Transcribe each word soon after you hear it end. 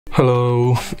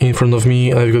Hello, in front of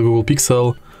me I've got Google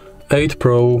Pixel 8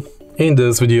 Pro. In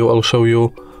this video I'll show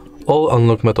you all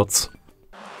unlock methods.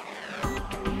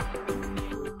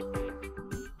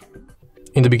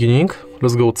 In the beginning,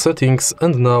 let's go to settings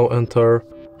and now enter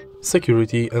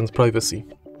security and privacy.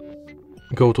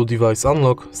 Go to device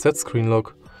unlock, set screen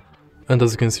lock, and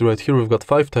as you can see right here we've got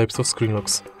 5 types of screen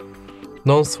locks: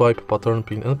 non-swipe, pattern,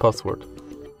 pin and password.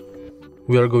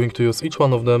 We are going to use each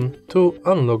one of them to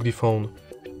unlock the phone.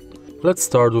 Let's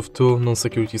start with 2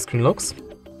 non-security screen locks,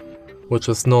 which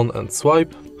is non and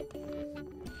swipe.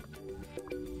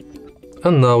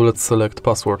 And now let's select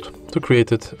password. To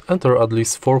create it, enter at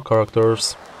least 4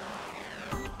 characters.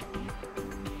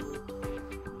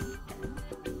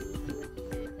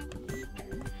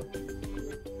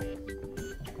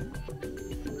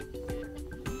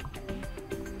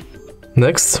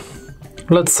 Next,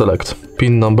 let's select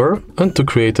PIN number, and to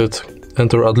create it,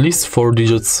 enter at least 4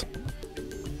 digits.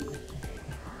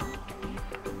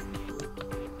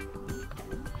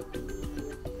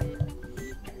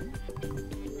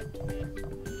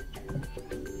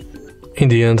 In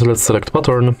the end, let's select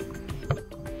pattern,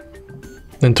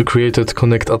 and to create it,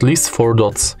 connect at least 4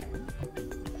 dots.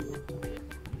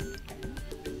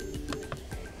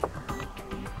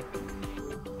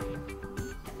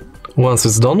 Once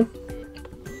it's done,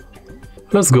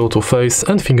 let's go to face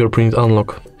and fingerprint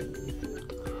unlock.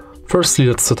 Firstly,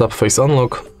 let's set up face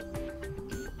unlock,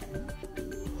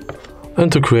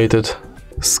 and to create it,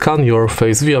 scan your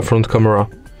face via front camera.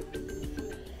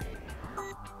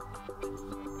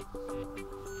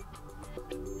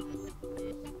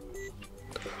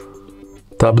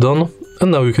 Tap done, and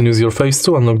now you can use your face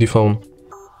to unlock the phone.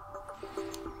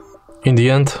 In the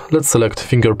end, let's select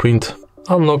fingerprint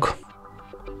unlock,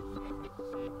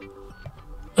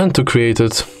 and to create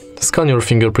it, scan your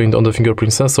fingerprint on the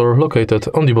fingerprint sensor located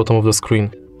on the bottom of the screen.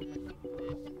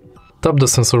 Tap the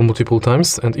sensor multiple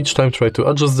times and each time try to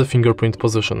adjust the fingerprint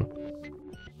position.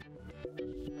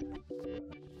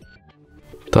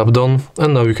 Tap done,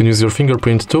 and now you can use your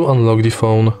fingerprint to unlock the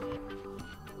phone.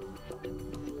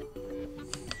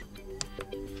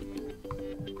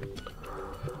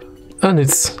 And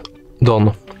it's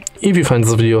done. If you find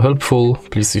this video helpful,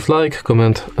 please leave like,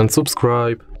 comment and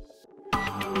subscribe.